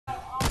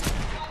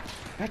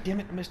God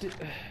damn it, I missed it.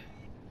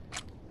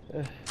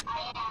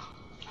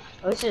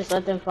 Let's just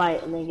let them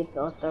fight and then get the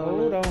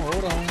Hold on.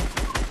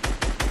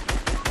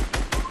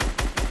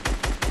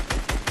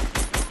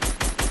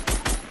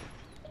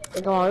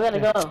 Come on, we gotta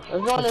go. Let's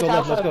go in this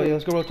house. Let's go. Yeah,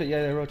 let's go rotate.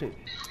 Yeah, rotate.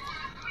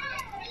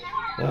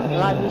 There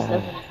might be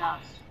stuff in this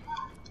house.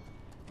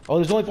 Oh,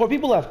 there's only 4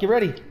 people left. Get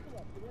ready.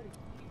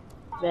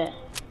 Bet.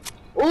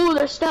 Ooh,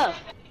 there's stuff.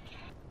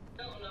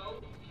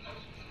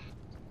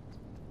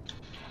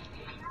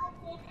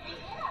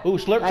 Ooh,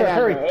 slurp truck,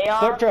 hurry.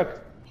 Slurp truck.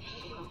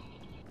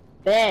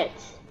 Bet.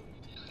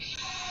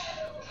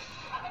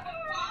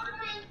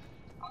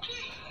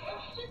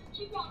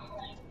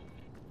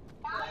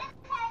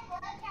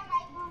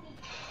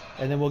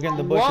 And then we'll get in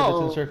the bush if it's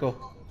in a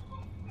circle.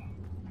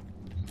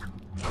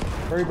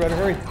 Hurry, brother,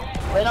 hurry.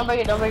 Wait, don't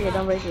break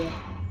it.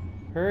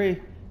 Hurry.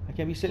 I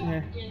can't be sitting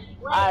here.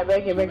 Alright,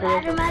 break it. Here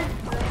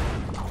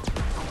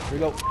we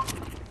go.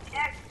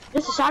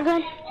 This is a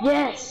shotgun?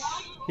 Yes.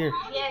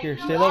 Here,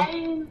 stay low.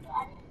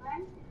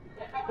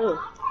 Ooh.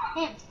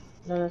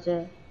 No, that's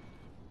it.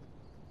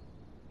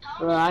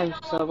 Bro, I'm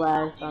so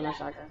glad I found that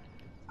shotgun.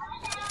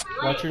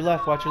 Watch your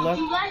left. There's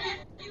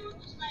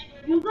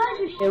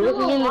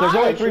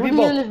only 3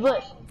 people. In this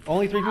bush.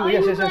 Only 3 people.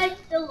 Yes.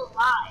 Still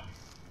alive?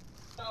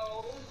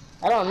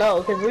 I don't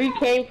know, because we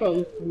came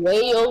from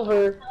way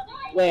over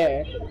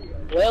where?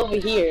 Way over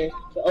here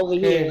to over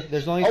here.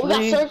 There's only 3. Oh,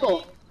 we got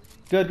circle.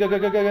 Good. Do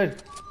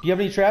you have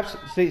any traps?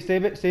 Stay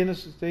in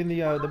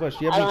the bush.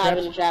 Do you have any traps? I don't have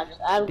any traps.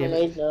 I have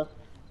grenades though.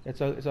 It's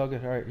all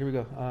good. All right, here we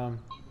go.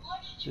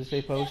 Just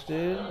stay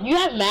posted. You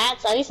have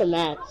mats? I need some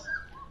mats.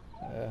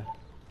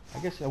 I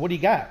guess. What do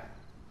you got?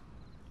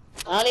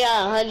 I only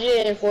got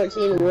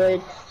 114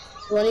 wood,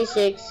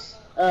 26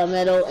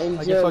 metal,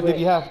 and 0 I guess I'll give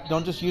you half.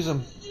 Don't just use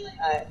them.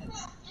 Alright.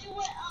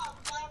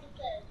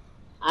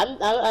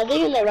 I'm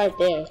thinking they're right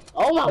there.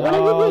 Oh my, what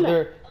are you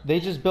doing? They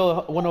just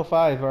built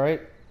 105,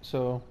 alright?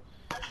 So,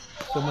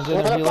 someone's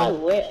in the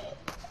where?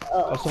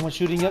 Oh, someone's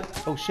shooting up.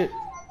 Oh shit.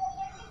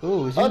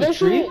 Ooh, is he in the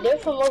tree? They're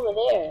from over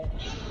there.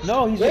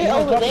 No, he's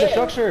on top of the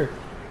structure.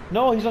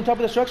 No, he's on top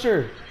of the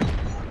structure.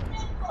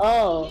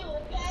 Oh.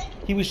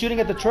 He was shooting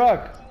at the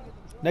truck.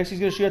 Next he's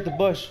gonna shoot at the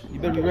bush. You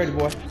better be ready,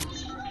 boy.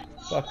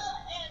 Fuck.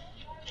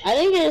 I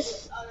think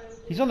it's...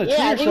 He's on the tree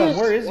or something.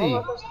 Where is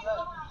he?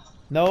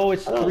 No,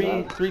 it's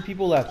three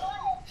people left.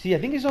 See, I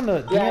think he's on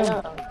the... Yeah, I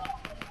know.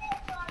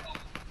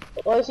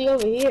 Oh, is he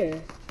over here?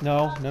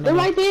 No. They're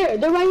right there.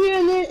 They're right here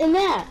in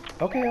that.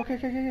 Okay.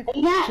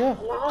 In that. Chill.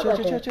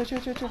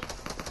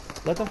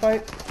 Let them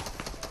fight.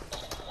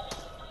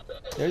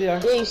 There they are.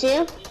 Yeah, you see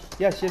him?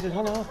 Yes.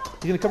 Hold on.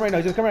 He's gonna come right now.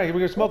 We're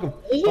gonna smoke him.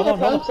 Hold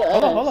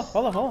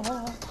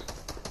on.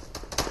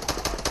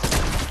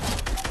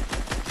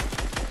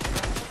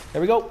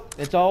 There we go.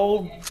 It's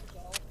all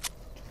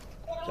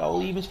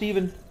even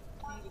Steven.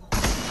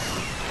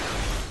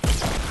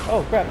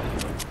 Oh crap.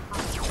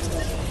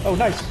 Oh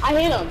nice. I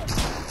hit him.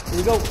 Here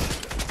we go.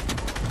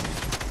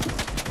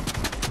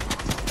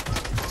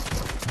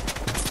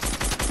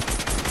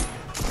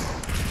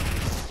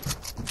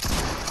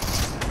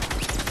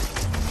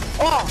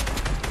 Oh!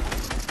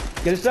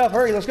 Get his stuff,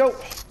 hurry, let's go.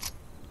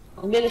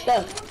 I'm getting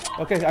stuff.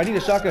 Okay, I need a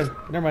shotgun.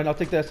 Never mind, I'll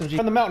take the SMG.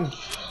 On the mountain.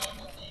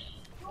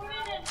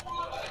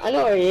 I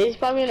know where he is. He's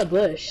probably in a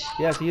bush.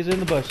 Yes, he is in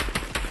the bush.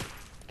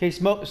 Okay,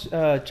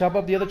 chop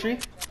up the other tree.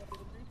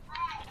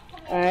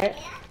 Alright.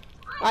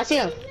 I see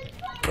him.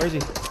 Where is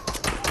he?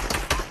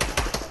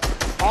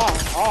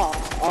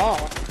 Oh.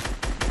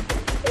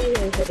 He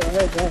didn't take a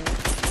whole bunch.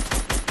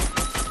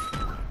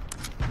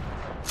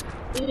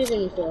 He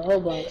didn't take a whole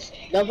bunch.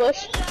 Don't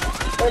push.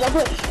 Oh, don't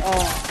push. Oh.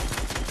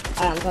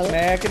 Alright, I'm coming.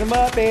 Smacking him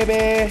up,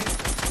 baby.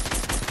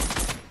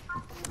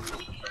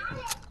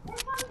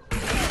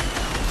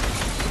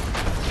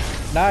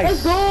 Nice.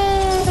 Let's go!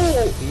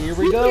 Here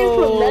we go. Came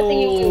from nothing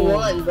and we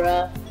won,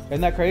 bruh.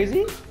 Isn't that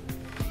crazy?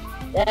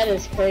 That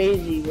is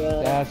crazy,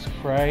 bro. That's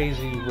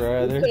crazy,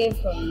 brother. We came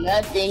from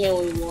nothing and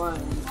we won.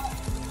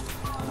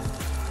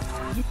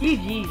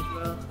 GG's,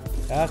 bro.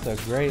 That's a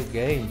great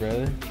game,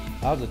 brother.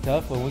 That was a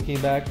tough one. We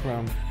came back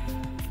from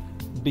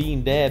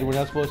being dead. We're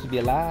not supposed to be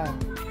alive.